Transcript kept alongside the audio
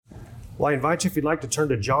Well, I invite you, if you'd like, to turn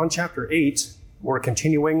to John chapter 8. We're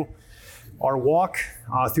continuing our walk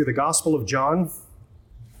through the Gospel of John.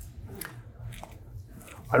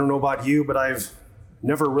 I don't know about you, but I've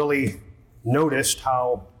never really noticed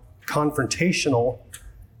how confrontational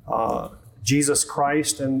Jesus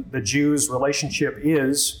Christ and the Jews' relationship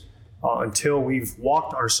is until we've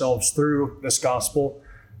walked ourselves through this gospel.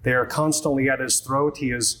 They are constantly at his throat.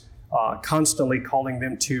 He is constantly calling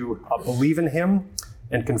them to believe in him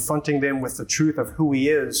and confronting them with the truth of who he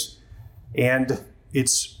is. And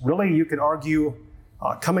it's really, you could argue,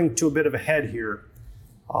 coming to a bit of a head here.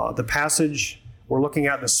 The passage we're looking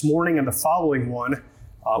at this morning and the following one,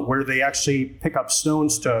 where they actually pick up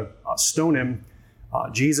stones to stone him,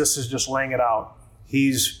 Jesus is just laying it out.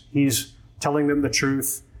 He's telling them the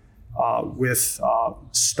truth with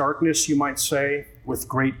starkness, you might say, with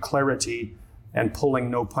great clarity, and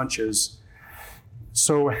pulling no punches.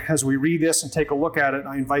 So as we read this and take a look at it,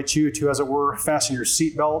 I invite you to, as it were, fasten your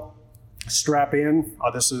seatbelt, strap in.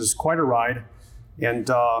 This is quite a ride, and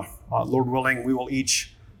Lord willing, we will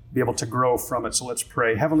each be able to grow from it. So let's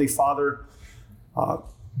pray. Heavenly Father,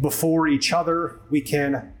 before each other, we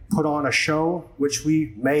can put on a show which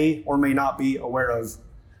we may or may not be aware of.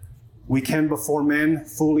 We can, before men,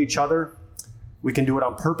 fool each other. We can do it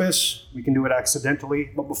on purpose. We can do it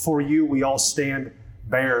accidentally. But before you, we all stand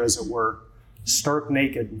bare, as it were, stark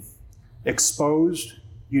naked, exposed.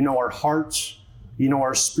 You know our hearts. You know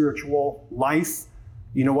our spiritual life.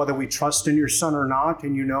 You know whether we trust in your Son or not.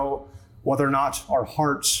 And you know whether or not our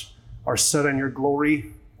hearts are set on your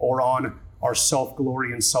glory or on our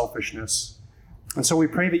self-glory and selfishness. And so we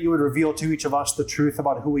pray that you would reveal to each of us the truth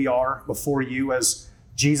about who we are before you, as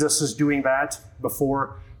Jesus is doing that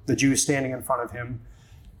before the Jews standing in front of him.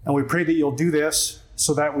 And we pray that you'll do this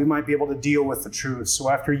so that we might be able to deal with the truth. So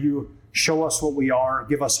after you show us what we are,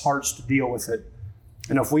 give us hearts to deal with it.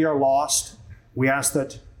 And if we are lost, we ask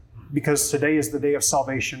that, because today is the day of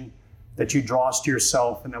salvation, that you draw us to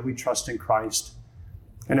yourself and that we trust in Christ.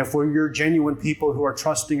 And if we're your genuine people who are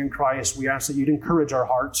trusting in Christ, we ask that you'd encourage our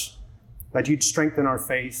hearts, that you'd strengthen our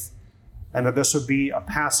faith, and that this would be a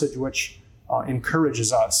passage which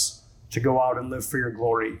encourages us to go out and live for your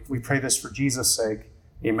glory. We pray this for Jesus' sake.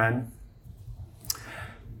 Amen.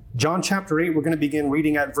 John chapter 8, we're going to begin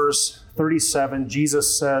reading at verse 37.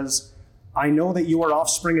 Jesus says, "I know that you are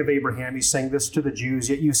offspring of Abraham." He's saying this to the Jews.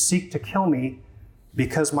 "Yet you seek to kill me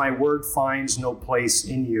because my word finds no place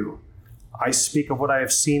in you. I speak of what I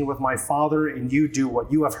have seen with my father, and you do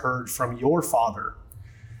what you have heard from your father."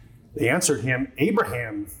 They answered him,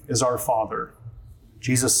 "Abraham is our father."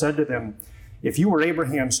 Jesus said to them, "If you were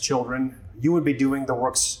Abraham's children, you would be doing the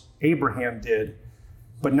works Abraham did.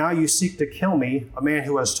 But now you seek to kill me, a man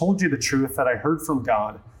who has told you the truth that I heard from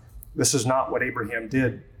God. This is not what Abraham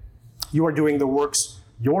did. You are doing the works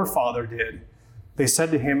your father did." They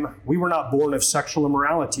said to him, "We were not born of sexual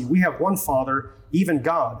immorality. We have one Father, even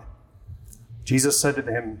God." Jesus said to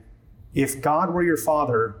them, "If God were your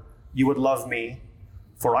father, you would love me,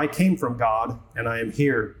 for I came from God, and I am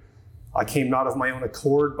here. I came not of my own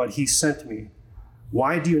accord, but he sent me.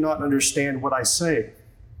 Why do you not understand what I say?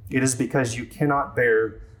 It is because you cannot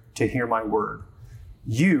bear to hear my word.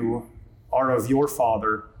 You are of your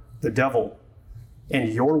father, the devil, and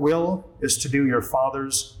your will is to do your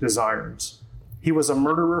father's desires. He was a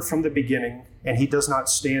murderer from the beginning, and he does not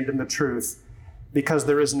stand in the truth, because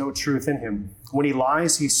there is no truth in him. When he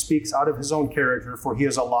lies, he speaks out of his own character, for he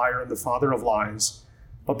is a liar and the father of lies.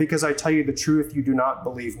 But because I tell you the truth, you do not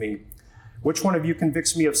believe me. Which one of you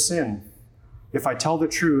convicts me of sin? If I tell the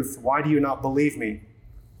truth, why do you not believe me?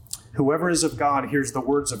 Whoever is of God hears the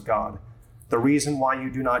words of God. The reason why you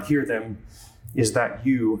do not hear them is that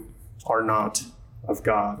you are not of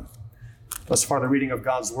God." Thus far, the reading of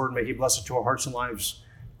God's word. May he bless it to our hearts and lives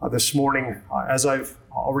this morning. As I've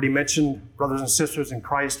already mentioned, brothers and sisters in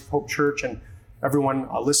Christ, Hope Church, and everyone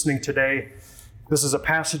listening today, this is a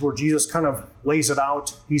passage where Jesus kind of lays it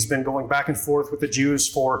out. He's been going back and forth with the Jews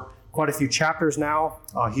for quite a few chapters now.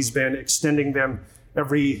 He's been extending them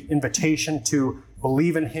every invitation to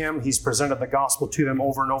believe in him. He's presented the gospel to them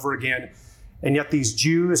over and over again. And yet these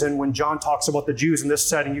Jews, and when John talks about the Jews in this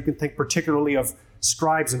setting, you can think particularly of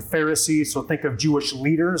scribes and Pharisees. So think of Jewish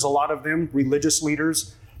leaders, a lot of them, religious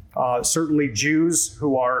leaders, certainly Jews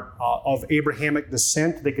who are of Abrahamic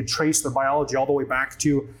descent. They could trace their biology all the way back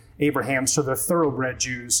to Abraham, so they're thoroughbred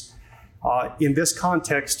Jews. In this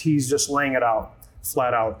context, he's just laying it out,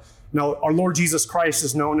 flat out. Now, our Lord Jesus Christ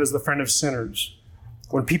is known as the friend of sinners.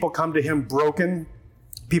 When people come to him broken,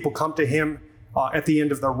 people come to him at the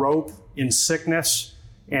end of the rope in sickness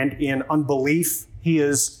and in unbelief, he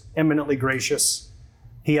is eminently gracious.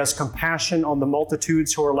 He has compassion on the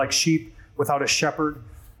multitudes who are like sheep without a shepherd.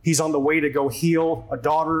 He's on the way to go heal a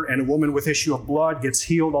daughter, and a woman with issue of blood gets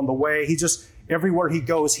healed on the way. Everywhere he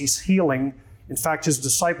goes, he's healing. In fact, his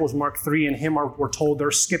disciples, Mark 3 and him, we're told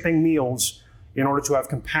they're skipping meals in order to have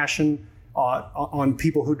compassion on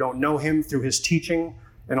people who don't know him through his teaching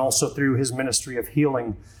and also through his ministry of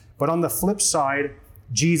healing. But on the flip side,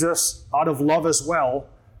 Jesus, out of love as well,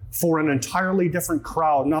 for an entirely different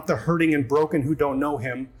crowd, not the hurting and broken who don't know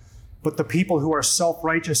him, but the people who are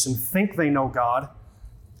self-righteous and think they know God,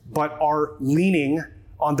 but are leaning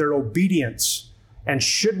on their obedience and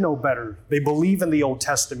should know better. They believe in the Old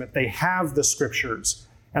Testament. They have the scriptures,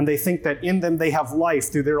 and they think that in them they have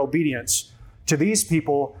life through their obedience. To these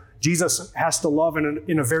people, Jesus has to love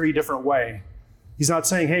in a very different way. He's not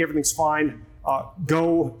saying, hey, everything's fine,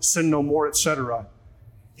 go, sin no more, etc.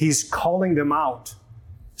 He's calling them out,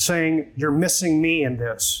 saying, you're missing me in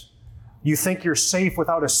this. You think you're safe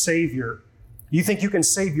without a Savior. You think you can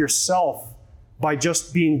save yourself by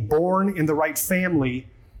just being born in the right family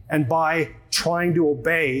and by trying to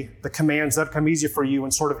obey the commands that come easy for you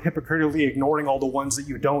and sort of hypocritically ignoring all the ones that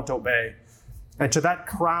you don't obey. And to that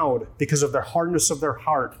crowd, because of the hardness of their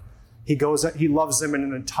heart, he loves them in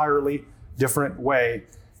an entirely different way.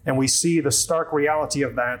 And we see the stark reality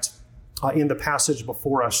of that in the passage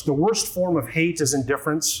before us. The worst form of hate is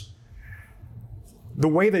indifference. The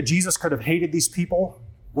way that Jesus could have hated these people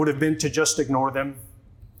would have been to just ignore them.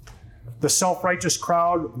 The self-righteous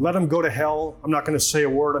crowd, let them go to hell. I'm not going to say a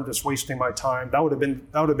word. I'm just wasting my time. That would have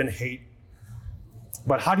been hate.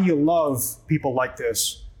 But how do you love people like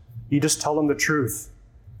this? You just tell them the truth.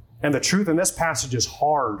 And the truth in this passage is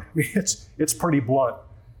hard. I mean, it's pretty blunt,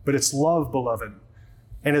 but it's love, beloved.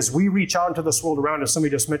 And as we reach out into this world around us,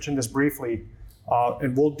 somebody just mentioned this briefly,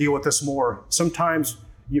 and we'll deal with this more. Sometimes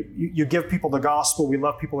you give people the gospel, we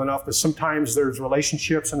love people enough, but sometimes there's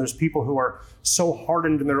relationships and there's people who are so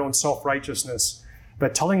hardened in their own self-righteousness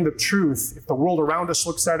that telling the truth, if the world around us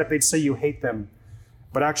looks at it, they'd say you hate them.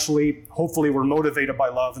 But actually, hopefully we're motivated by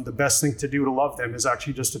love, and the best thing to do to love them is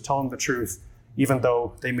actually just to tell them the truth, even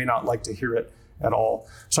though they may not like to hear it at all.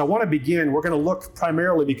 So I want to begin. We're going to look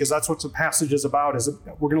primarily, because that's what the passage is about,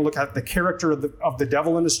 we're going to look at the character of the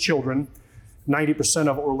devil and his children, 90%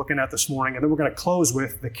 of what we're looking at this morning. And then we're going to close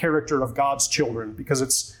with the character of God's children, because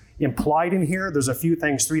it's implied in here. There's a few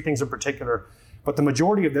things, 3 things in particular. But the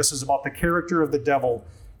majority of this is about the character of the devil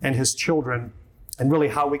and his children, and really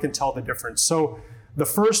how we can tell the difference. So the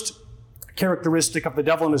first characteristic of the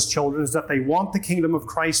devil and his children is that they want the kingdom of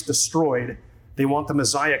Christ destroyed. They want the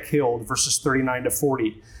Messiah killed, verses 39 to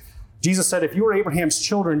 40. Jesus said, if you were Abraham's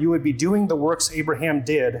children, you would be doing the works Abraham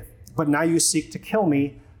did, but now you seek to kill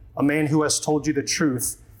me, a man who has told you the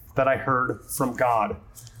truth that I heard from God.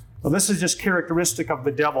 Well, this is just characteristic of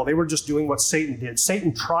the devil. They were just doing what Satan did.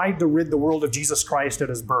 Satan tried to rid the world of Jesus Christ at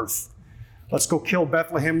his birth. Let's go kill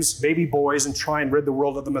Bethlehem's baby boys and try and rid the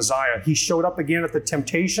world of the Messiah. He showed up again at the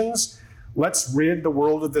temptations. Let's rid the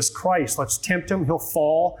world of this Christ. Let's tempt him. He'll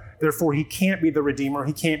fall. Therefore, he can't be the Redeemer.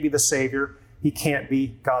 He can't be the Savior. He can't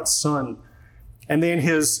be God's Son. And then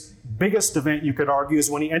his biggest event, you could argue,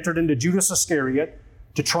 is when he entered into Judas Iscariot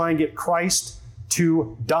to try and get Christ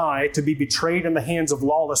to die, to be betrayed in the hands of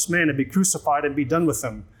lawless men and be crucified and be done with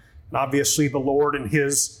him. And obviously the Lord in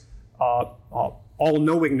his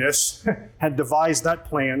all-knowingness had devised that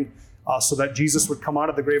plan so that Jesus would come out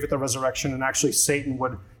of the grave at the resurrection, and actually Satan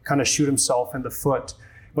would kind of shoot himself in the foot.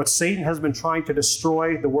 But Satan has been trying to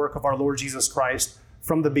destroy the work of our Lord Jesus Christ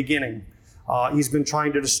from the beginning. He's been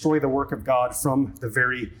trying to destroy the work of God from the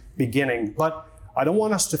very beginning. But I don't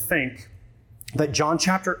want us to think that John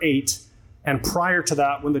chapter 8 and prior to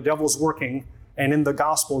that, when the devil's working, and in the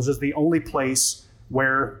Gospels is the only place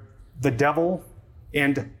where the devil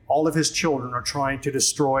and all of his children are trying to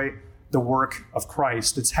destroy the work of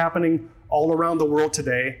Christ. It's happening all around the world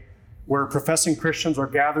today, where professing Christians are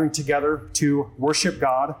gathering together to worship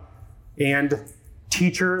God, and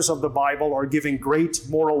teachers of the Bible are giving great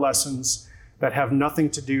moral lessons that have nothing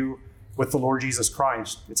to do with the Lord Jesus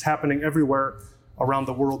Christ. It's happening everywhere around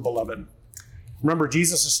the world, beloved. Remember,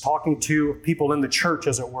 Jesus is talking to people in the church,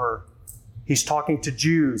 as it were. He's talking to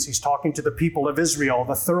Jews. He's talking to the people of Israel,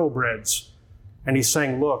 the thoroughbreds. And he's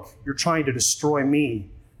saying, look, you're trying to destroy me.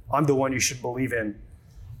 I'm the one you should believe in.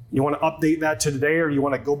 You want to update that to today, or you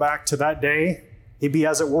want to go back to that day? He'd be,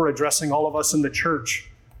 as it were, addressing all of us in the church.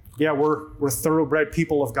 Yeah, we're thoroughbred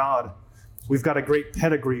people of God. We've got a great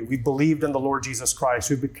pedigree. We've believed in the Lord Jesus Christ.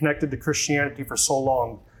 We've been connected to Christianity for so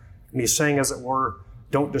long. And he's saying, as it were,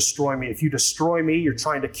 don't destroy me. If you destroy me, you're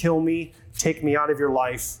trying to kill me, take me out of your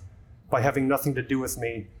life by having nothing to do with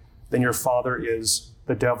me, then your father is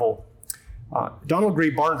the devil. Donald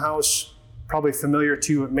Gray Barnhouse, probably familiar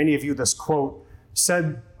to many of you, this quote,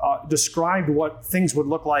 described what things would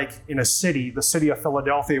look like in a city, the city of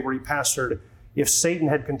Philadelphia where he pastored, if Satan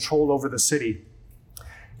had control over the city.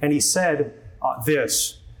 And he said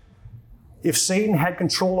this: if Satan had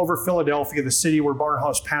control over Philadelphia, the city where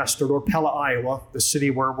Barnhouse pastored, or Pella, Iowa, the city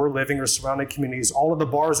where we're living, or surrounding communities, all of the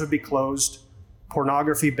bars would be closed,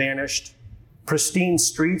 pornography banished, pristine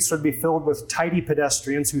streets would be filled with tidy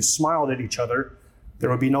pedestrians who smiled at each other. There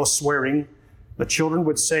would be no swearing. The children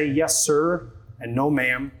would say, "Yes, sir," and "No,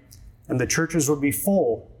 ma'am." And the churches would be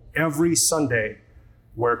full every Sunday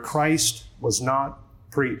where Christ was not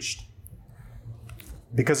preached.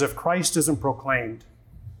 Because if Christ isn't proclaimed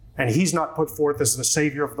and he's not put forth as the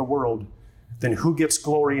Savior of the world, then who gets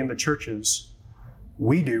glory in the churches?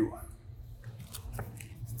 We do.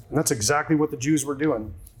 And that's exactly what the Jews were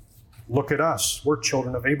doing. Look at us. We're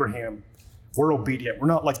children of Abraham. We're obedient. We're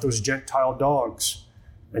not like those Gentile dogs.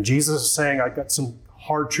 And Jesus is saying, I've got some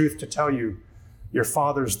hard truth to tell you. Your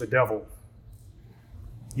father's the devil.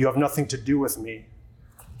 You have nothing to do with me.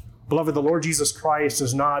 Beloved, the Lord Jesus Christ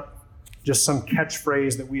is not just some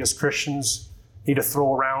catchphrase that we as Christians need to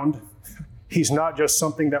throw around. He's not just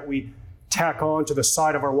something that we tack on to the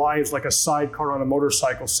side of our lives like a sidecar on a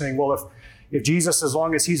motorcycle saying, well, if Jesus, as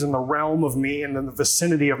long as he's in the realm of me and in the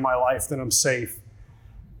vicinity of my life, then I'm safe.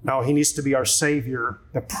 No, he needs to be our Savior,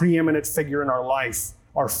 the preeminent figure in our life,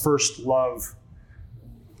 our first love.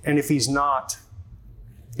 And if he's not,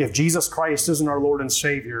 if Jesus Christ isn't our Lord and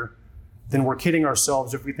Savior, then we're kidding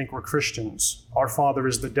ourselves if we think we're Christians. Our father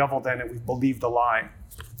is the devil then, and we've believed a lie.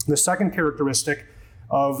 The second characteristic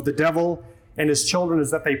of the devil and his children is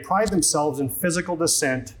that they pride themselves in physical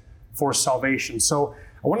descent for salvation. So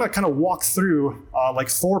I want to kind of walk through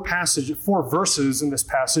four verses in this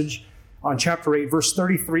passage on chapter 8. Verse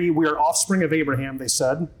 33, we are offspring of Abraham, they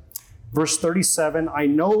said. Verse 37, I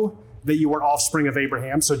know that you are offspring of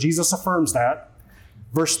Abraham. So Jesus affirms that.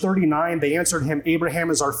 Verse 39, they answered him, Abraham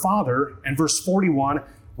is our father. And verse 41,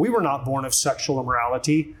 we were not born of sexual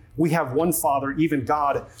immorality. We have one father, even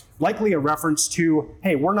God. Likely a reference to,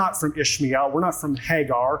 hey, we're not from Ishmael. We're not from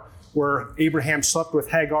Hagar, where Abraham slept with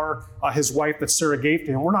Hagar, his wife that Sarah gave to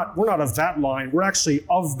him. We're not of that line. We're actually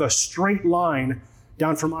of the straight line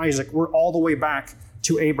down from Isaac. We're all the way back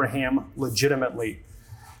to Abraham legitimately.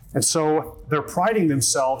 And so they're priding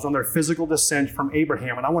themselves on their physical descent from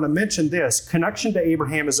Abraham. And I want to mention this. Connection to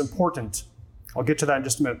Abraham is important. I'll get to that in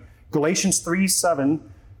just a minute. Galatians 3:7,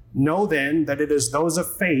 know then that it is those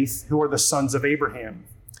of faith who are the sons of Abraham.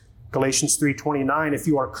 Galatians 3:29, if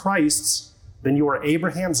you are Christ's, then you are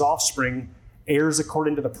Abraham's offspring, heirs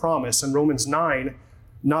according to the promise. And Romans 9,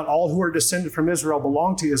 not all who are descended from Israel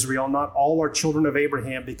belong to Israel. Not all are children of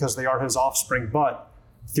Abraham because they are his offspring, but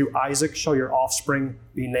through Isaac shall your offspring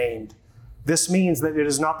be named. This means that it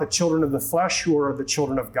is not the children of the flesh who are the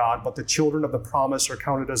children of God, but the children of the promise are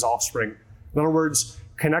counted as offspring. In other words,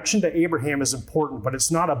 connection to Abraham is important, but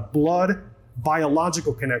it's not a blood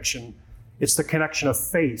biological connection. It's the connection of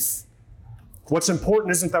faith. What's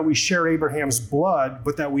important isn't that we share Abraham's blood,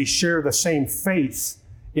 but that we share the same faith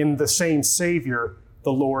in the same Savior,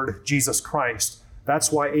 the Lord Jesus Christ.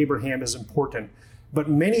 That's why Abraham is important. But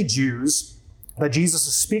many Jews that Jesus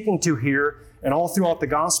is speaking to here and all throughout the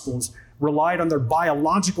Gospels relied on their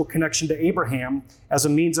biological connection to Abraham as a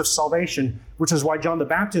means of salvation, which is why John the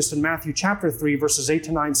Baptist in Matthew chapter 3, verses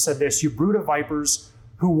 8-9 said this, you brood of vipers,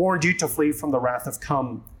 who warned you to flee from the wrath to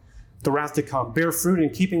come. Bear fruit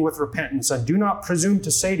in keeping with repentance, and do not presume to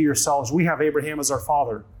say to yourselves, we have Abraham as our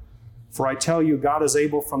father. For I tell you, God is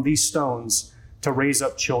able from these stones to raise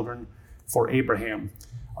up children for Abraham.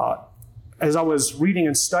 As I was reading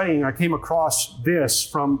and studying, I came across this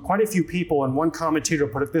from quite a few people, and one commentator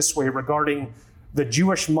put it this way regarding the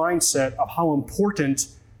Jewish mindset of how important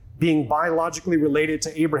being biologically related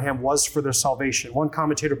to Abraham was for their salvation. One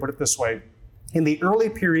commentator put it this way, in the early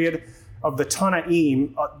period of the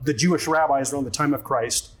Tanaim, the Jewish rabbis around the time of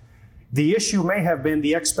Christ, the issue may have been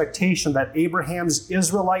the expectation that Abraham's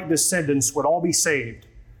Israelite descendants would all be saved,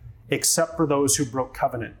 except for those who broke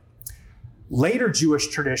covenant. Later Jewish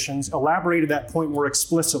traditions elaborated that point more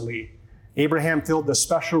explicitly. Abraham filled the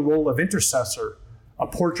special role of intercessor, a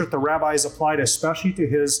portrait the rabbis applied especially to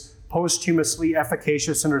his posthumously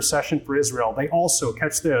efficacious intercession for Israel. They also,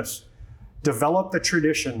 catch this, developed the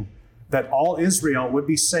tradition that all Israel would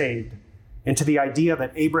be saved into the idea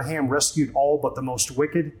that Abraham rescued all but the most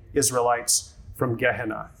wicked Israelites from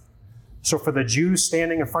Gehenna. So for the Jews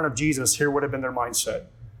standing in front of Jesus, here would have been their mindset.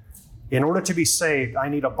 In order to be saved, I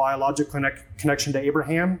need a biological connection to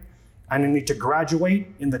Abraham, and I need to graduate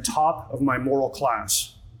in the top of my moral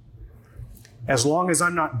class. as long as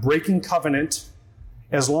I'm not breaking covenant,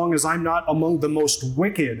 as long as I'm not among the most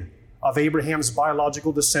wicked of Abraham's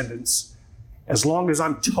biological descendants, as long as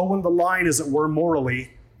I'm towing the line, as it were,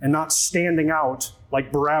 morally, and not standing out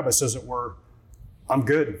like Barabbas, as it were, I'm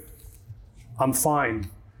good. I'm fine.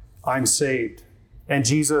 I'm saved. And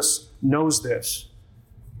Jesus knows this.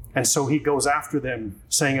 And so he goes after them,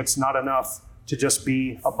 saying it's not enough to just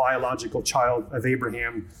be a biological child of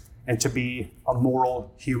Abraham and to be a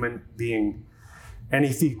moral human being. And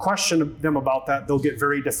if you question them about that, they'll get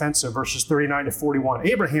very defensive. Verses 39 to 41.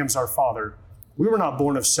 Abraham's our father. We were not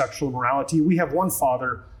born of sexual immorality. We have one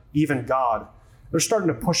father, even God. They're starting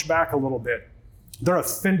to push back a little bit. They're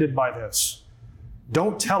offended by this.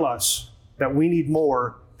 Don't tell us that we need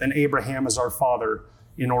more than Abraham as our father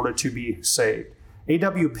in order to be saved.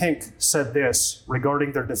 A.W. Pink said this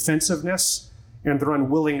regarding their defensiveness and their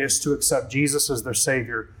unwillingness to accept Jesus as their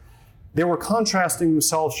Savior. They were contrasting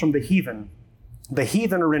themselves from the heathen. The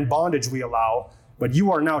heathen are in bondage, we allow, but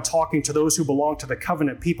you are now talking to those who belong to the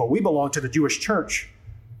covenant people. We belong to the Jewish church.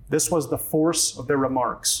 This was the force of their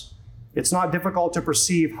remarks. It's not difficult to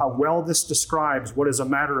perceive how well this describes what is a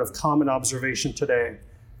matter of common observation today.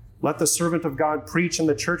 Let the servant of God preach in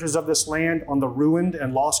the churches of this land on the ruined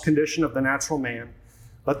and lost condition of the natural man.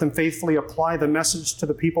 Let them faithfully apply the message to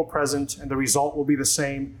the people present, and the result will be the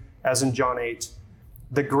same as in John 8.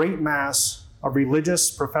 The great mass of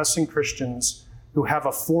religious professing Christians who have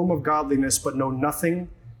a form of godliness but know nothing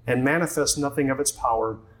and manifest nothing of its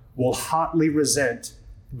power will hotly resent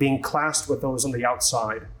being classed with those on the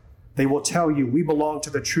outside. They will tell you, we belong to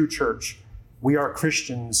the true church. We are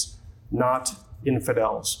Christians, not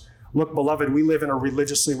infidels. Look, beloved, we live in a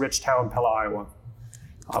religiously rich town, Pella, Iowa.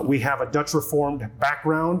 We have a Dutch Reformed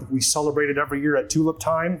background. We celebrate it every year at Tulip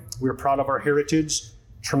Time. We're proud of our heritage.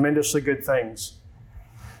 Tremendously good things.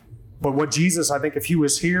 But what Jesus, I think if he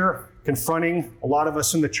was here confronting a lot of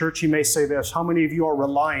us in the church, he may say this: how many of you are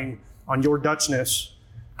relying on your Dutchness,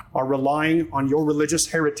 are relying on your religious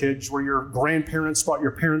heritage where your grandparents brought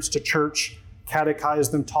your parents to church,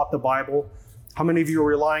 catechized them, taught the Bible? How many of you are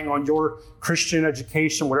relying on your Christian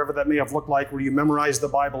education, whatever that may have looked like, where you memorized the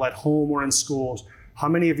Bible at home or in schools? How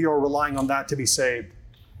many of you are relying on that to be saved?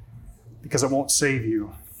 Because it won't save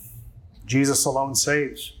you. Jesus alone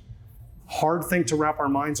saves. Hard thing to wrap our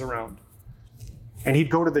minds around. And he'd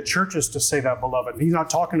go to the churches to say that, beloved. He's not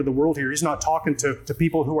talking to the world here. He's not talking to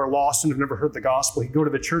people who are lost and have never heard the gospel. He'd go to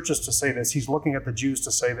the churches to say this. He's looking at the Jews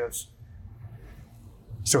to say this.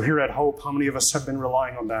 So here at Hope, how many of us have been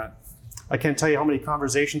relying on that? I can't tell you how many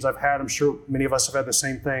conversations I've had. I'm sure many of us have had the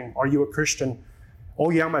same thing. Are you a Christian? Oh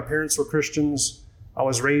yeah, my parents were Christians. I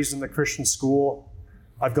was raised in the Christian school.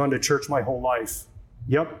 I've gone to church my whole life.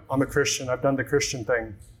 Yep, I'm a Christian. I've done the Christian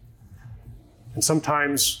thing. And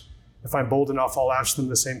sometimes, if I'm bold enough, I'll ask them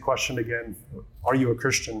the same question again. Are you a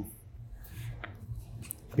Christian?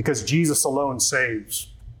 Because Jesus alone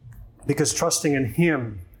saves. Because trusting in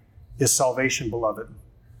him is salvation, beloved.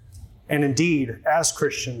 And indeed, as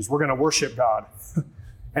Christians, we're going to worship God.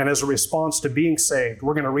 And as a response to being saved,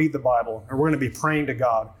 we're going to read the Bible, and we're going to be praying to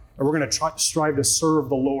God, and we're going to strive to serve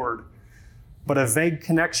the Lord. But a vague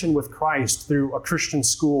connection with Christ through a Christian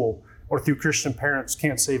school or through Christian parents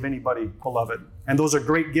can't save anybody, beloved. And those are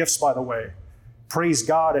great gifts, by the way. Praise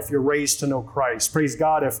God if you're raised to know Christ. Praise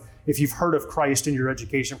God if you've heard of Christ in your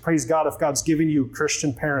education. Praise God if God's given you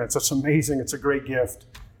Christian parents. It's amazing. It's a great gift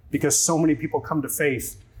because so many people come to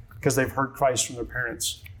faith because they've heard Christ from their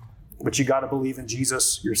parents. But you got to believe in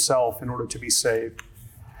Jesus yourself in order to be saved.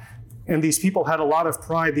 And these people had a lot of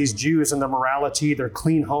pride, these Jews, in their morality, their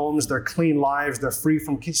clean homes, their clean lives. They're free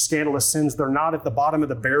from scandalous sins. They're not at the bottom of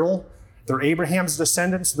the barrel. They're Abraham's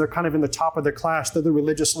descendants. They're kind of in the top of their class. They're the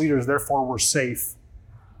religious leaders. Therefore, we're safe.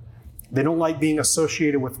 They don't like being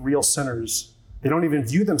associated with real sinners. They don't even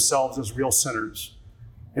view themselves as real sinners.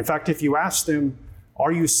 In fact, if you ask them,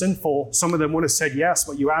 are you sinful? Some of them would have said yes,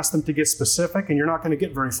 but you ask them to get specific and you're not going to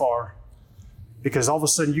get very far. Because all of a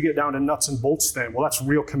sudden you get down to nuts and bolts then. Well, that's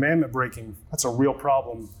real commandment breaking. That's a real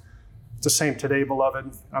problem. It's the same today,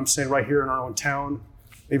 beloved. I'm saying right here in our own town,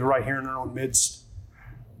 maybe right here in our own midst.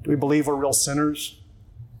 Do we believe we're real sinners?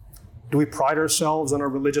 Do we pride ourselves on our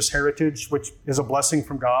religious heritage, which is a blessing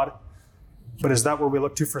from God? But is that where we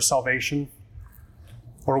look to for salvation?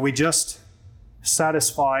 Or are we just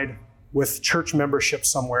satisfied with church membership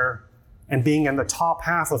somewhere and being in the top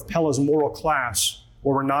half of Pella's moral class,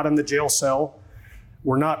 where we're not in the jail cell,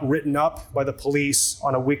 we're not written up by the police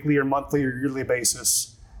on a weekly or monthly or yearly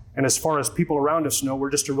basis. And as far as people around us know, we're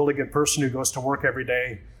just a really good person who goes to work every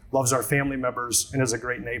day, loves our family members, and is a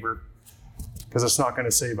great neighbor. Because it's not going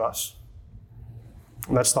to save us.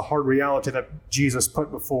 And that's the hard reality that Jesus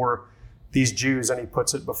put before these Jews, and he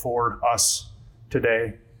puts it before us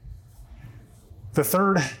today. The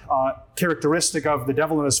third characteristic of the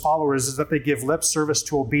devil and his followers is that they give lip service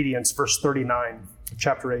to obedience. Verse 39,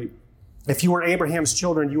 chapter 8. If you were Abraham's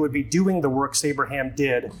children, you would be doing the works Abraham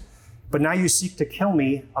did. But now you seek to kill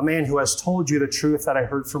me, a man who has told you the truth that I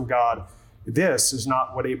heard from God. This is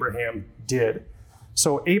not what Abraham did.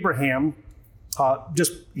 So Abraham,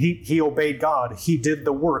 he obeyed God. He did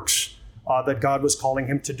the works that God was calling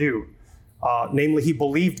him to do. Namely, he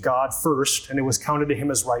believed God first, and it was counted to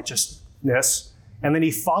him as righteousness. And then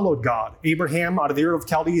he followed God. Abraham, out of the Ur of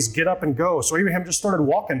Chaldees, get up and go. So Abraham just started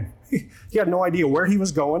walking. He had no idea where he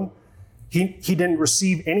was going. He didn't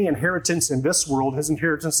receive any inheritance in this world. His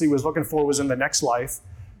inheritance he was looking for was in the next life.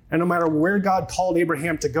 And no matter where God called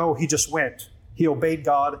Abraham to go, he just went. He obeyed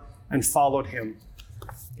God and followed him.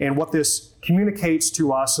 And what this communicates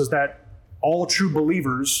to us is that all true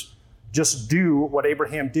believers just do what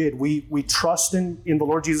Abraham did. We trust in the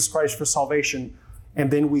Lord Jesus Christ for salvation, and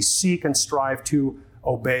then we seek and strive to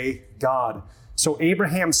obey God. So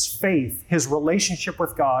Abraham's faith, his relationship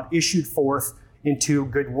with God, issued forth into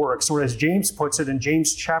good works. Or as James puts it in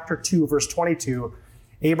James chapter 2, verse 22,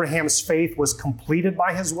 Abraham's faith was completed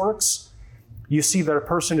by his works. You see that a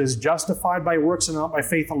person is justified by works and not by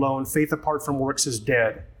faith alone. Faith apart from works is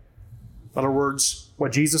dead. In other words,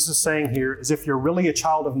 what Jesus is saying here is if you're really a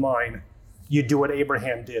child of mine, you do what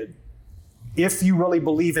Abraham did. If you really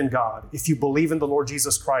believe in God, if you believe in the Lord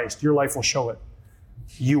Jesus Christ, your life will show it.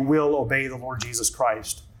 You will obey the Lord Jesus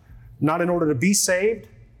Christ. Not in order to be saved,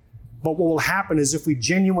 but what will happen is if we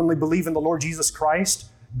genuinely believe in the Lord Jesus Christ,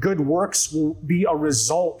 good works will be a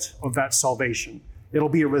result of that salvation. It'll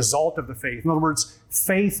be a result of the faith. In other words,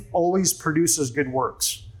 faith always produces good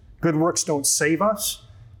works. Good works don't save us,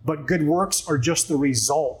 but good works are just the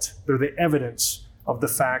result. They're the evidence of the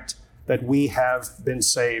fact that we have been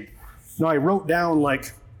saved. Now, I wrote down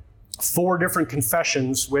like 4 different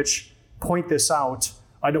confessions which point this out.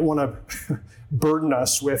 I don't want to burden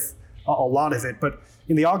us with a lot of it, but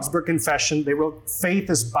in the Augsburg Confession, they wrote, faith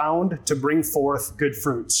is bound to bring forth good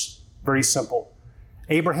fruits. Very simple.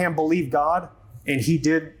 Abraham believed God, and he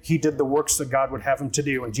did the works that God would have him to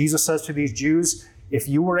do. And Jesus says to these Jews, if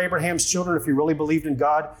you were Abraham's children, if you really believed in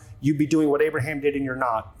God, you'd be doing what Abraham did, and you're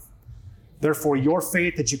not. Therefore, your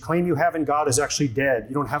faith that you claim you have in God is actually dead.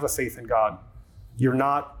 You don't have a faith in God. You're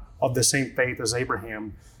not of the same faith as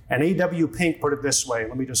Abraham. And A.W. Pink put it this way.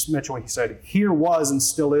 Let me just mention what he said. Here was and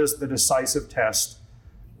still is the decisive test.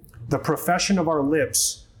 The profession of our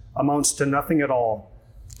lips amounts to nothing at all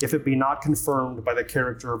if it be not confirmed by the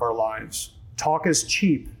character of our lives. Talk is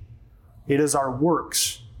cheap. It is our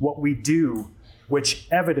works, what we do, which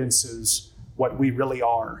evidences what we really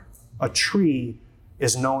are. A tree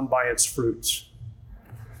is known by its fruits.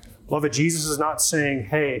 Beloved, Jesus is not saying,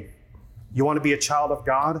 hey, you want to be a child of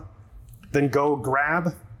God? Then go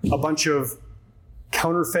grab a bunch of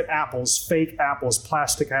counterfeit apples, fake apples,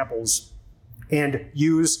 plastic apples, and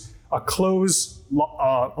use a clothes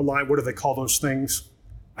line. What do they call those things?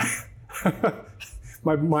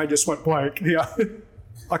 My mind just went blank. Yeah.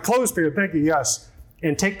 A clothespin, thank you, yes.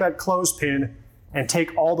 And take that clothespin and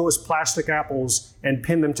take all those plastic apples and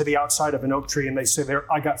pin them to the outside of an oak tree, and they say,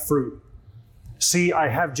 there, I got fruit. See, I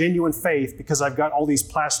have genuine faith because I've got all these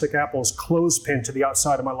plastic apples clothespin to the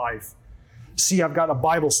outside of my life. See, I've got a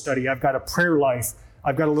Bible study, I've got a prayer life,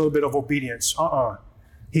 I've got a little bit of obedience.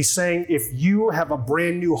 He's saying if you have a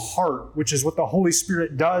brand new heart, which is what the Holy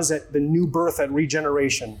Spirit does at the new birth, at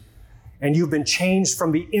regeneration, and you've been changed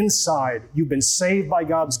from the inside, you've been saved by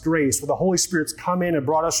God's grace, where the Holy Spirit's come in and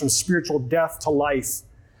brought us from spiritual death to life.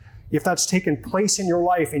 If that's taken place in your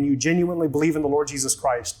life and you genuinely believe in the Lord Jesus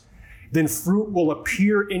Christ, then fruit will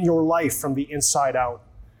appear in your life from the inside out.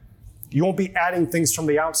 You won't be adding things from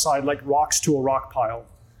the outside like rocks to a rock pile.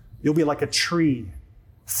 You'll be like a tree.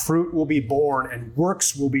 Fruit will be born and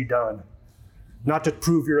works will be done. Not to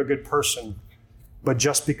prove you're a good person, but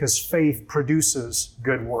just because faith produces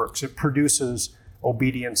good works. It produces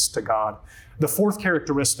obedience to God. The fourth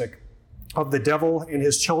characteristic of the devil and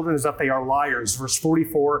his children is that they are liars. Verse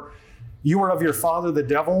 44, you are of your father the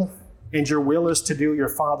devil, and your will is to do your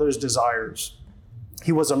father's desires.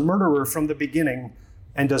 He was a murderer from the beginning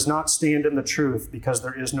and does not stand in the truth because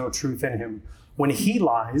there is no truth in him. When he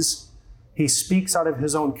lies, he speaks out of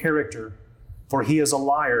his own character, for he is a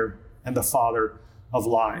liar and the father of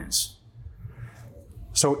lies.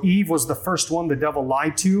 So Eve was the first one the devil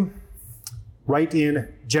lied to. Right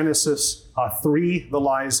in Genesis 3, the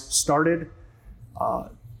lies started.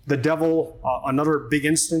 The devil, another big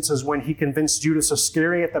instance is when he convinced Judas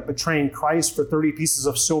Iscariot that betraying Christ for 30 pieces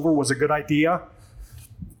of silver was a good idea.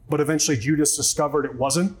 But eventually Judas discovered it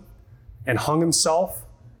wasn't. and hung himself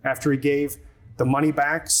after he gave the money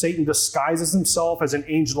back. Satan disguises himself as an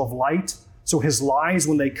angel of light. So his lies,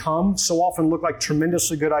 when they come, so often look like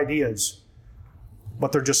tremendously good ideas.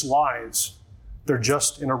 But they're just lies. They're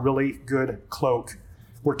just in a really good cloak.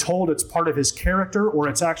 We're told it's part of his character, or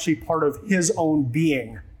it's actually part of his own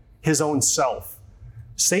being, his own self.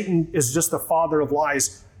 Satan is just the father of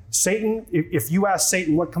lies. Satan, if you ask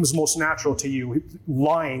Satan what comes most natural to you,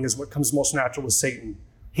 lying is what comes most natural to Satan.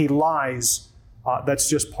 He lies. That's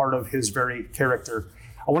just part of his very character.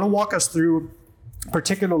 I want to walk us through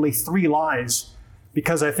particularly 3 lies,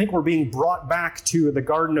 because I think we're being brought back to the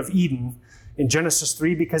Garden of Eden in Genesis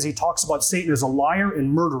 3, because he talks about Satan as a liar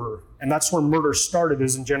and murderer. And that's where murder started,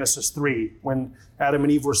 is in Genesis 3, when Adam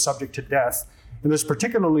and Eve were subject to death. And there's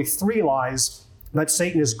particularly 3 lies that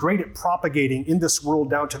Satan is great at propagating in this world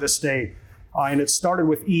down to this day. And it started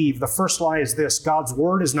with Eve. The first lie is this: God's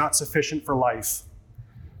word is not sufficient for life.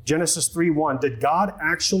 Genesis 3:1, did God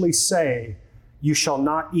actually say, you shall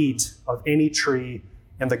not eat of any tree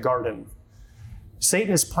in the garden?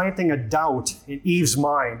 Satan is planting a doubt in Eve's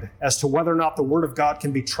mind as to whether or not the word of God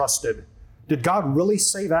can be trusted. Did God really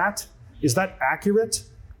say that? Is that accurate?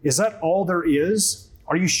 Is that all there is?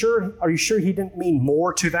 Are you sure he didn't mean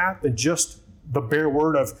more to that than just the bare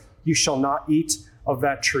word of you shall not eat of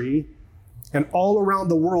that tree? And all around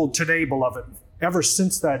the world today, beloved, ever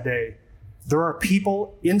since that day, there are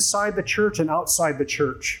people inside the church and outside the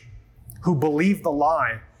church who believe the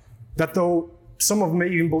lie that though some of them may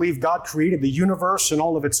even believe God created the universe and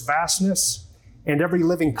all of its vastness and every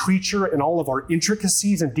living creature and all of our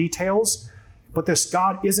intricacies and details, but this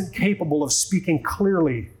God isn't capable of speaking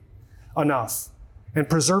clearly enough and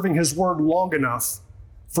preserving his word long enough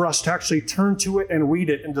for us to actually turn to it and read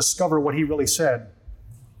it and discover what he really said.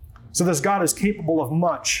 So this God is capable of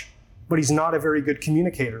much, but he's not a very good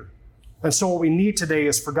communicator. And so what we need today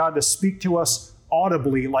is for God to speak to us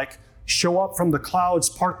audibly, like show up from the clouds,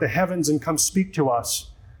 part the heavens, and come speak to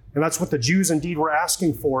us. And that's what the Jews indeed were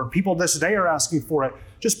asking for. People this day are asking for it.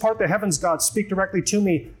 Just part the heavens, God. Speak directly to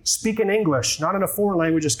me. Speak in English, not in a foreign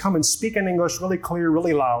language. Just come and speak in English really clear,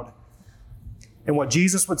 really loud. And what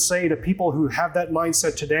Jesus would say to people who have that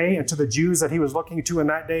mindset today and to the Jews that he was looking to in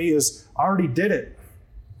that day is, I already did it.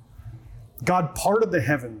 God parted the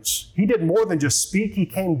heavens. He did more than just speak. He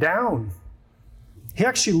came down. He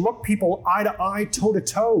actually looked people eye to eye, toe to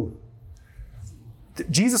toe.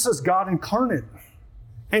 Jesus is God incarnate.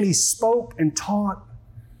 And he spoke and taught.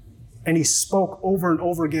 And he spoke over and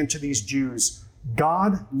over again to these Jews.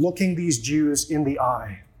 God looking these Jews in the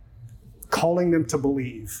eye, calling them to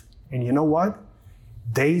believe. And you know what?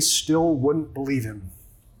 They still wouldn't believe him.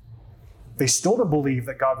 They still didn't believe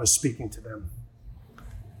that God was speaking to them.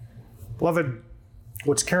 Beloved,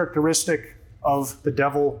 what's characteristic of the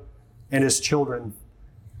devil and his children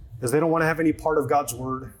is they don't want to have any part of God's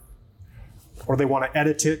word, or they want to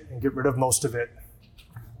edit it and get rid of most of it.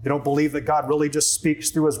 They don't believe that God really just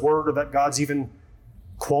speaks through his word, or that God's even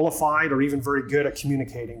qualified or even very good at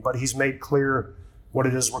communicating, but he's made clear what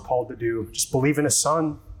it is we're called to do. Just believe in his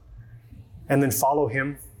son and then follow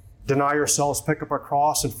him. Deny ourselves, pick up our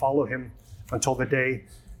cross, and follow him until the day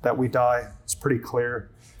that we die. It's pretty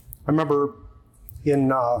clear. I remember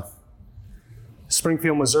in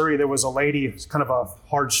Springfield, Missouri, there was a lady. It's kind of a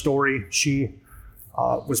hard story. She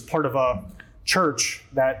was part of a church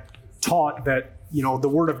that taught that, you know, the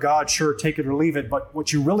word of God, sure, take it or leave it, but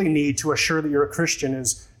what you really need to assure that you're a Christian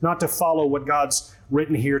is not to follow what God's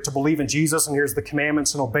written here, to believe in Jesus, and here's the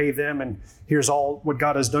commandments and obey them, and here's all what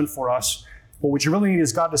God has done for us. But what you really need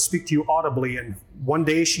is God to speak to you audibly. And one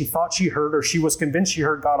day she thought she heard, or she was convinced she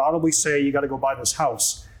heard God audibly say, you got to go buy this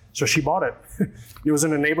house. So she bought it. It was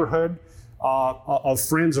in a neighborhood of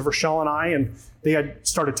friends of Rochelle and I, and they had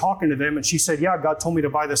started talking to them, and she said, yeah, God told me to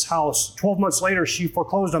buy this house. 12 months later, she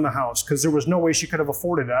foreclosed on the house because there was no way she could have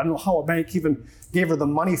afforded it. I don't know how a bank even gave her the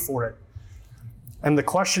money for it. And the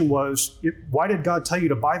question was, why did God tell you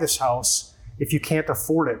to buy this house if you can't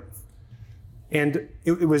afford it? And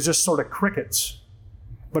it was just sort of crickets.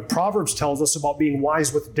 But Proverbs tells us about being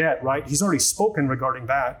wise with debt, right? He's already spoken regarding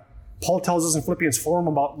that. Paul tells us in Philippians 4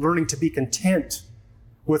 about learning to be content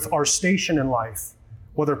with our station in life,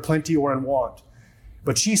 whether plenty or in want.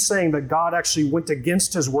 But she's saying that God actually went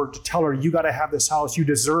against his word to tell her, you got to have this house. You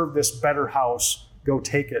deserve this better house. Go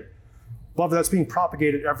take it. Beloved, that's being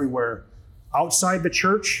propagated everywhere. Outside the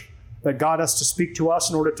church, that God has to speak to us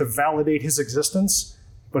in order to validate his existence,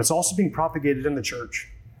 but it's also being propagated in the church.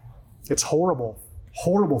 It's horrible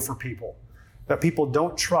for people, that people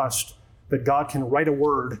don't trust that God can write a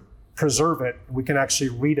word, preserve it, and we can actually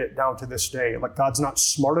read it down to this day. Like God's not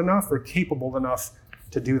smart enough or capable enough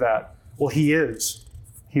to do that. Well, he is.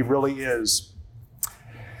 He really is.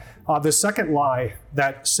 The second lie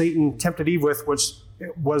that Satan tempted Eve with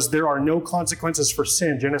was there are no consequences for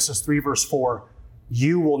sin. Genesis 3, verse 4.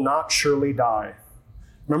 You will not surely die.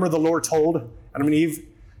 Remember the Lord told Adam and Eve,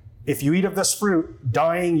 if you eat of this fruit,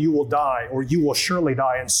 dying you will die, or you will surely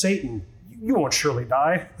die. And Satan, you won't surely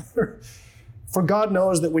die. For God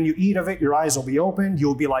knows that when you eat of it, your eyes will be opened. You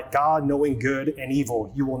will be like God, knowing good and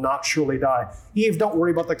evil. You will not surely die. Eve, don't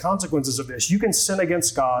worry about the consequences of this. You can sin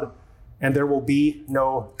against God, and there will be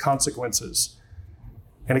no consequences.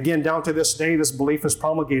 And again, down to this day, this belief is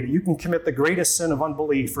promulgated. You can commit the greatest sin of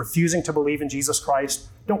unbelief, refusing to believe in Jesus Christ.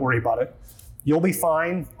 Don't worry about it. You'll be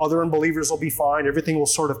fine. Other unbelievers will be fine. Everything will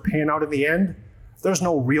sort of pan out in the end. There's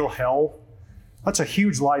no real hell. That's a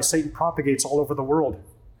huge lie Satan propagates all over the world.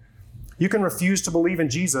 You can refuse to believe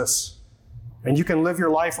in Jesus, and you can live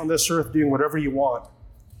your life on this earth doing whatever you want,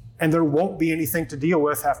 and there won't be anything to deal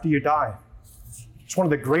with after you die. It's one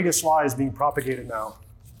of the greatest lies being propagated now.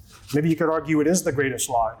 Maybe you could argue it is the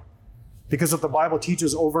greatest lie, because what the Bible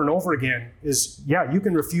teaches over and over again is, yeah, you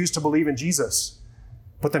can refuse to believe in Jesus,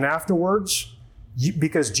 but then afterwards,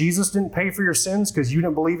 because Jesus didn't pay for your sins, because you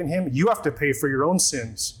didn't believe in him, you have to pay for your own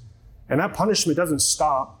sins. And that punishment doesn't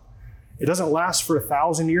stop. It doesn't last for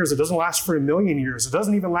 1,000 years. It doesn't last for 1,000,000 years. It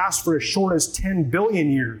doesn't even last for as short as 10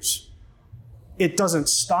 billion years. It doesn't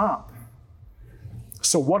stop.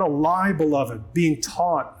 So what a lie, beloved, being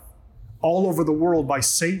taught all over the world by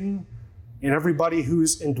Satan and everybody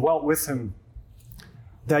who's indwelt with him,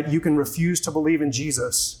 that you can refuse to believe in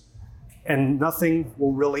Jesus and nothing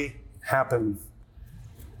will really happen.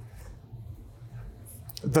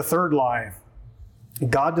 The third lie,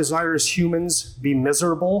 God desires humans be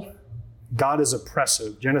miserable. God is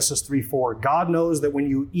oppressive. Genesis 3:4. God knows that when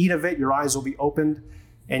you eat of it, your eyes will be opened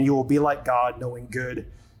and you will be like God, knowing good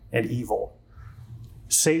and evil.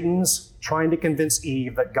 Satan's trying to convince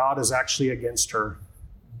Eve that God is actually against her.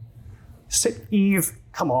 Eve,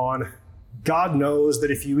 come on. God knows that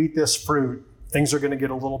if you eat this fruit, things are going to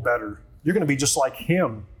get a little better. You're going to be just like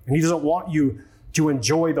him. And he doesn't want you to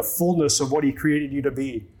enjoy the fullness of what he created you to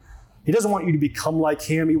be. He doesn't want you to become like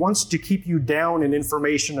him. He wants to keep you down in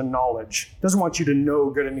information and knowledge. He doesn't want you to know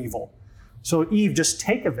good and evil. So Eve, just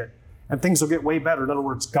take of it and things will get way better. In other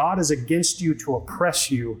words, God is against you to oppress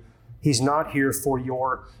you. He's not here for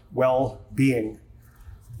your well-being.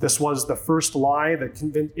 This was the first lie that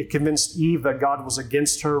convinced Eve that God was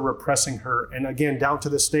against her, repressing her. And again, down to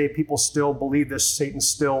this day, people still believe this. Satan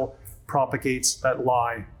still propagates that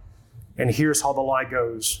lie. And here's how the lie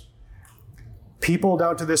goes. People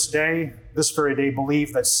down to this day, this very day,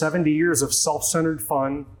 believe that 70 years of self-centered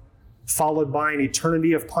fun, followed by an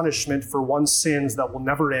eternity of punishment for one's sins that will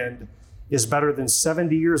never end, is better than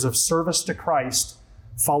 70 years of service to Christ,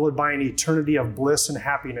 followed by an eternity of bliss and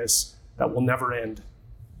happiness that will never end.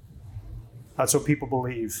 That's what people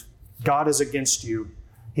believe. God is against you.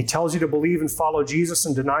 He tells you to believe and follow Jesus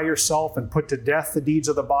and deny yourself and put to death the deeds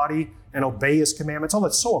of the body and obey his commandments. Oh,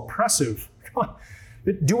 that's so oppressive. Come on.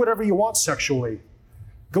 Do whatever you want sexually.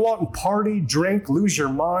 Go out and party, drink, lose your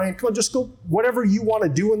mind. Come on, just go, whatever you want to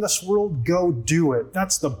do in this world, go do it.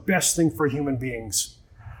 That's the best thing for human beings.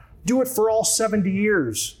 Do it for all 70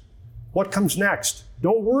 years. What comes next?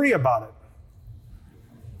 Don't worry about it.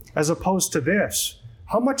 As opposed to this,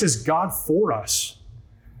 how much is God for us?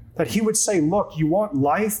 That he would say, look, you want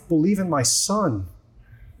life? Believe in my son.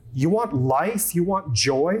 You want life? You want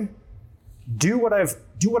joy? Do what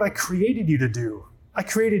I created you to do. I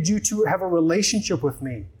created you to have a relationship with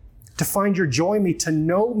me, to find your joy in me, to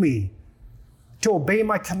know me, to obey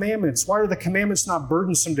my commandments. Why are the commandments not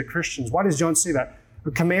burdensome to Christians? Why does John say that?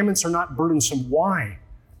 The commandments are not burdensome. Why?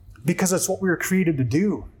 Because that's what we were created to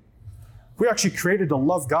do. We're actually created to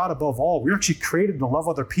love God above all. We're actually created to love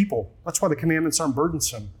other people. That's why the commandments aren't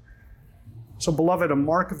burdensome. So, beloved, a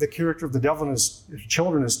mark of the character of the devil and his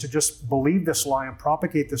children is to just believe this lie and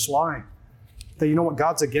propagate this lie. That, you know what,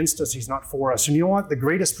 God's against us, he's not for us. And you know what? The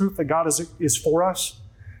greatest proof that God is for us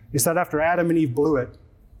is that after Adam and Eve blew it,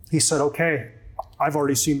 he said, okay, I've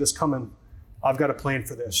already seen this coming. I've got a plan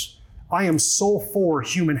for this. I am so for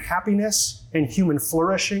human happiness and human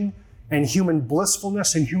flourishing and human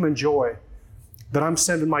blissfulness and human joy that I'm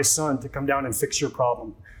sending my son to come down and fix your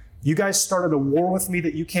problem. You guys started a war with me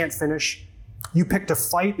that you can't finish. You picked a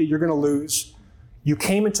fight that you're going to lose. You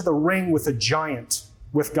came into the ring with a giant,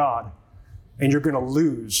 with God. And you're going to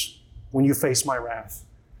lose when you face my wrath.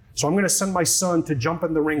 So I'm going to send my son to jump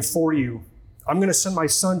in the ring for you. I'm going to send my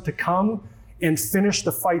son to come and finish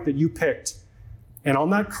the fight that you picked. And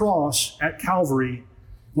on that cross at Calvary,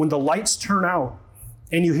 when the lights turn out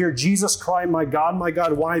and you hear Jesus cry, my God,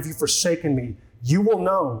 why have you forsaken me? You will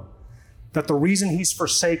know that the reason he's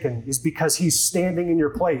forsaken is because he's standing in your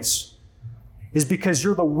place, is because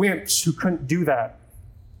you're the wimps who couldn't do that,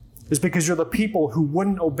 is because you're the people who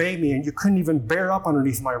wouldn't obey me and you couldn't even bear up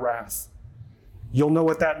underneath my wrath. You'll know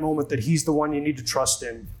at that moment that he's the one you need to trust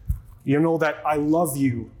in. You'll know that I love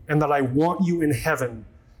you and that I want you in heaven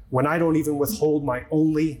when I don't even withhold my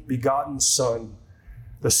only begotten Son,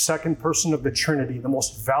 the second person of the Trinity, the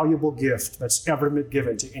most valuable gift that's ever been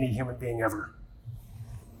given to any human being ever.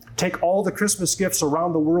 Take all the Christmas gifts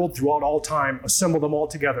around the world throughout all time, assemble them all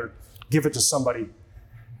together, give it to somebody.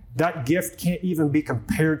 That gift can't even be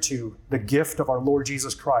compared to the gift of our Lord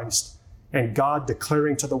Jesus Christ and God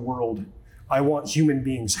declaring to the world, I want human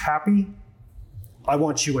beings happy. I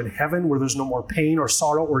want you in heaven where there's no more pain or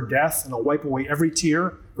sorrow or death, and I'll wipe away every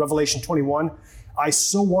tear. Revelation 21. I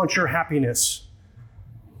so want your happiness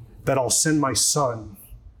that I'll send my Son.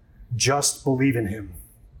 Just believe in him.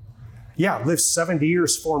 Yeah, live 70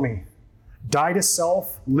 years for me. Die to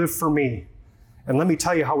self, live for me. And let me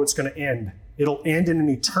tell you how it's going to end. It'll end in an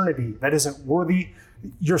eternity that isn't worthy.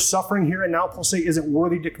 Your suffering here and now, Paul says, isn't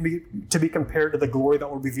worthy to be compared to the glory that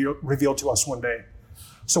will be revealed to us one day.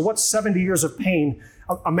 So what's 70 years of pain?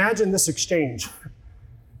 Imagine this exchange.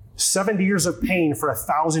 70 years of pain for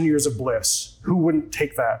 1,000 years of bliss. Who wouldn't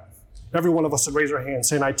take that? Every one of us would raise our hand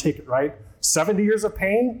saying, I'd take it, right? 70 years of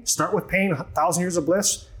pain, start with pain, 1,000 years of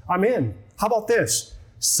bliss, I'm in. How about this?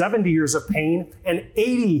 70 years of pain and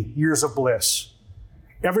 80 years of bliss.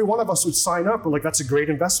 Every one of us would sign up. We're like, that's a great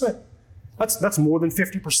investment. That's more than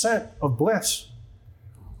 50% of bliss.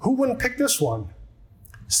 Who wouldn't pick this one?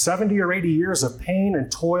 70 or 80 years of pain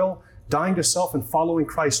and toil, dying to self and following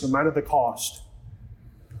Christ no matter the cost.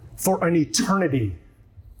 For an eternity,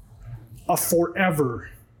 a forever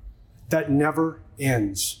that never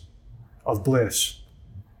ends of bliss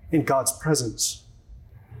in God's presence,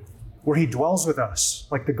 where he dwells with us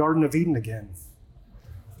like the Garden of Eden again.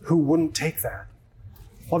 Who wouldn't take that?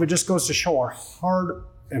 Well, it just goes to show how hard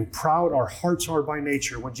and proud our hearts are by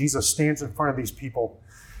nature when Jesus stands in front of these people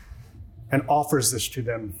and offers this to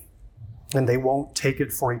them, and they won't take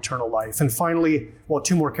it for eternal life. And finally, well,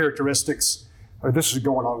 two more characteristics. This is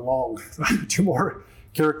going on long. Two more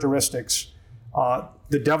characteristics.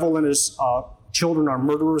 The devil and his children are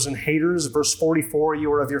murderers and haters. Verse 44, you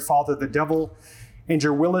are of your father the devil, and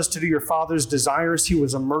your will is to do your father's desires. He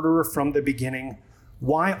was a murderer from the beginning.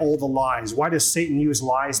 Why all the lies? Why does Satan use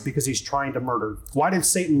lies? Because he's trying to murder. Why did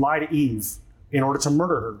Satan lie to Eve? In order to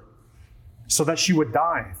murder her, so that she would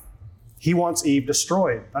die. He wants Eve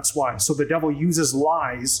destroyed. That's why. So the devil uses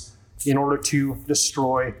lies in order to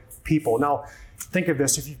destroy people. Now, think of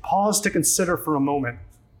this. If you pause to consider for a moment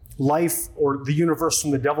life or the universe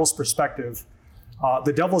from the devil's perspective,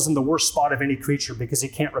 the devil's in the worst spot of any creature because he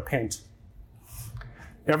can't repent.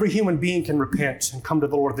 Every human being can repent and come to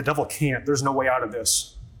the Lord. The devil can't. There's no way out of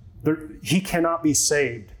this. He cannot be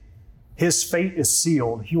saved. His fate is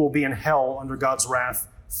sealed. He will be in hell under God's wrath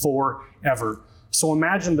forever. So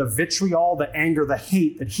imagine the vitriol, the anger, the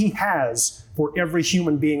hate that he has for every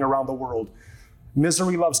human being around the world.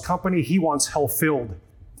 Misery loves company. He wants hell filled,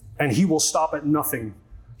 and he will stop at nothing.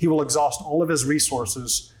 He will exhaust all of his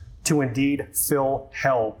resources to indeed fill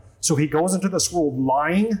hell. So he goes into this world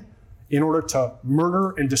lying in order to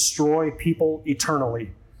murder and destroy people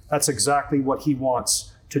eternally. That's exactly what he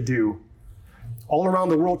wants to do. All around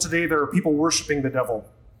the world today, there are people worshiping the devil.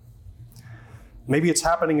 Maybe it's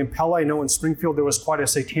happening in Pella. I know in Springfield there was quite a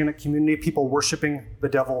satanic community, people worshiping the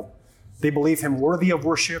devil. They believe him worthy of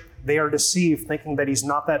worship. They are deceived, thinking that he's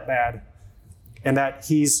not that bad and that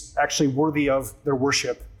he's actually worthy of their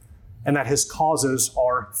worship and that his causes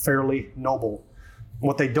are fairly noble. And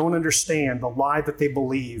what they don't understand, the lie that they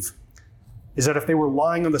believe, is that if they were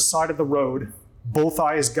lying on the side of the road, both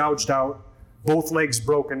eyes gouged out, both legs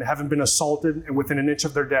broken, having been assaulted and within an inch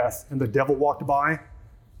of their death, and the devil walked by,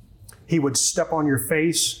 he would step on your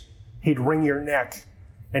face, he'd wring your neck,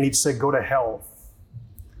 and he'd say, go to hell.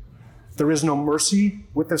 There is no mercy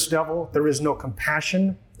with this devil. There is no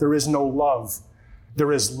compassion. There is no love.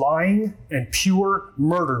 There is lying and pure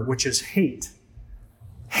murder, which is hate.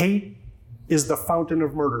 Hate is the fountain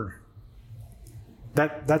of murder.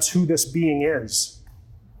 That's who this being is.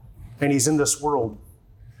 And he's in this world.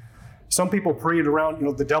 Some people parade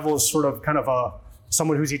around, the devil is sort of kind of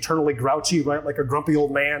someone who's eternally grouchy, right? Like a grumpy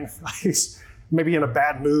old man. He's maybe in a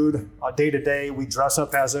bad mood day to day. We dress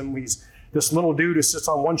up as him. He's this little dude who sits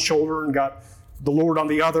on one shoulder and got the Lord on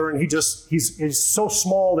the other. And he's so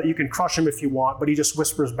small that you can crush him if you want, but he just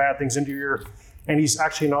whispers bad things into your ear. And he's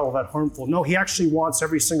actually not all that harmful. No, he actually wants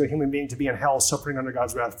every single human being to be in hell, suffering under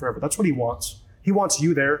God's wrath forever. That's what he wants. He wants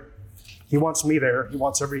you there. He wants me there. He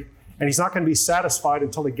wants and he's not going to be satisfied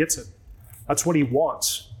until he gets it. That's what he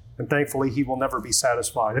wants. And thankfully, he will never be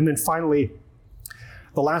satisfied. And then finally,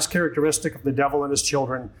 the last characteristic of the devil and his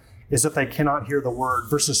children is that they cannot hear the word.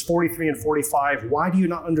 Verses 43 and 45, why do you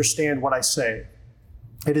not understand what I say?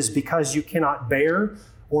 It is because you cannot bear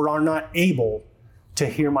or are not able to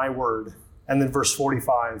hear my word. And then verse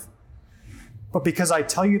 45, but because I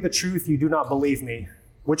tell you the truth, you do not believe me.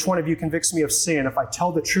 Which one of you convicts me of sin? If I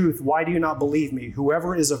tell the truth, why do you not believe me?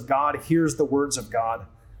 Whoever is of God hears the words of God.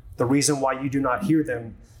 The reason why you do not hear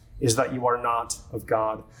them is that you are not of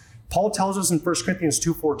God. Paul tells us in 1 Corinthians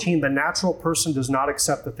 2:14, the natural person does not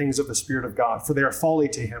accept the things of the Spirit of God, for they are folly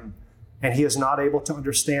to him, and he is not able to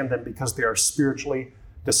understand them because they are spiritually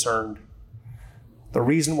discerned. The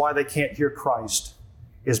reason why they can't hear Christ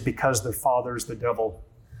is because their father is the devil.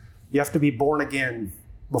 You have to be born again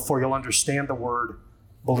before you'll understand the word,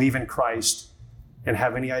 believe in Christ, and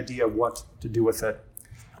have any idea what to do with it.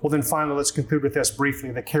 Well, then finally, let's conclude with this briefly,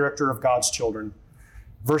 the character of God's children.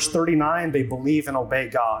 Verse 39, they believe and obey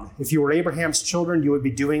God. If you were Abraham's children, you would be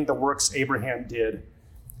doing the works Abraham did.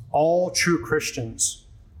 All true Christians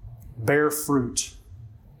bear fruit.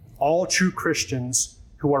 All true Christians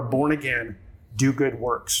who are born again do good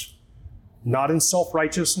works. Not in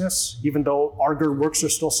self-righteousness, even though our good works are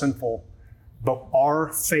still sinful, but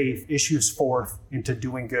our faith issues forth into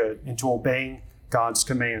doing good, into obeying God's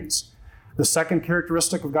commands. The second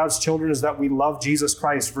characteristic of God's children is that we love Jesus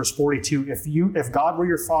Christ. Verse 42, if God were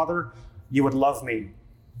your father, you would love me.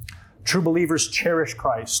 True believers cherish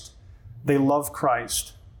Christ. They love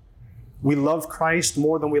Christ. We love Christ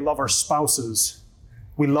more than we love our spouses.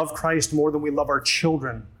 We love Christ more than we love our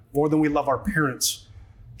children, more than we love our parents.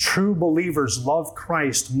 True believers love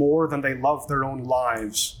Christ more than they love their own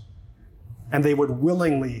lives. And they would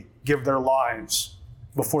willingly give their lives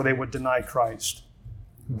before they would deny Christ.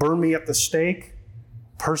 Burn me at the stake,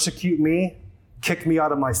 persecute me, kick me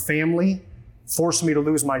out of my family, force me to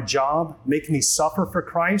lose my job, make me suffer for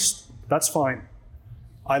Christ, that's fine.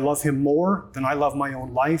 I love him more than I love my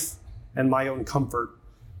own life and my own comfort.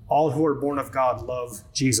 All who are born of God love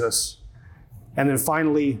Jesus. And then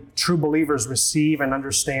finally, true believers receive and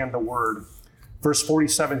understand the word. Verse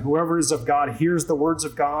 47, whoever is of God hears the words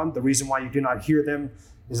of God. The reason why you do not hear them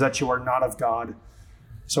is that you are not of God.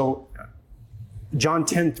 So John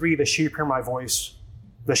 10:3, the sheep hear my voice.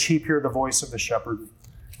 The sheep hear the voice of the shepherd.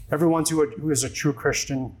 Everyone who is a true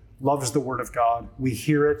Christian loves the word of God. We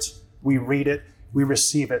hear it, we read it, we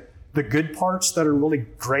receive it. The good parts that are really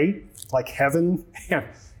great, like heaven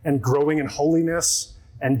and growing in holiness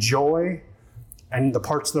and joy, and the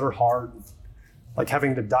parts that are hard, like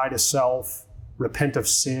having to die to self, repent of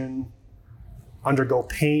sin, undergo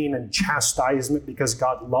pain and chastisement because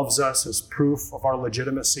God loves us as proof of our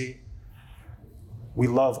legitimacy. We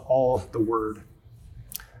love all the word.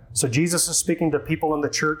 So Jesus is speaking to people in the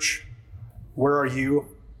church. Where are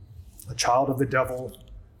you? A child of the devil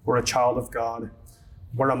or a child of God?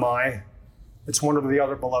 Where am I? It's one or the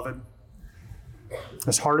other, beloved.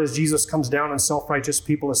 As hard as Jesus comes down on self-righteous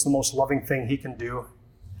people, it's the most loving thing he can do.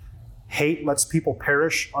 Hate lets people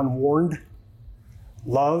perish unwarned.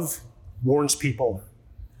 Love warns people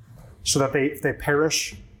so that if they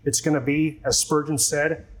perish, it's going to be, as Spurgeon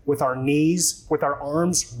said, with our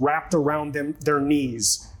arms wrapped around their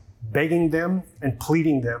knees, begging them and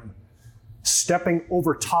pleading them, stepping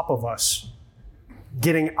over top of us,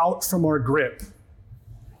 getting out from our grip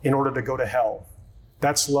in order to go to hell.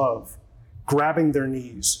 That's love. Grabbing their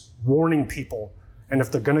knees, warning people. And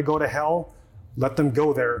if they're going to go to hell, let them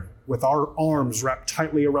go there with our arms wrapped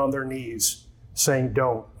tightly around their knees, saying,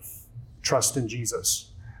 don't. Trust in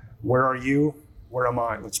Jesus. Where are you? Where am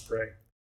I? Let's pray.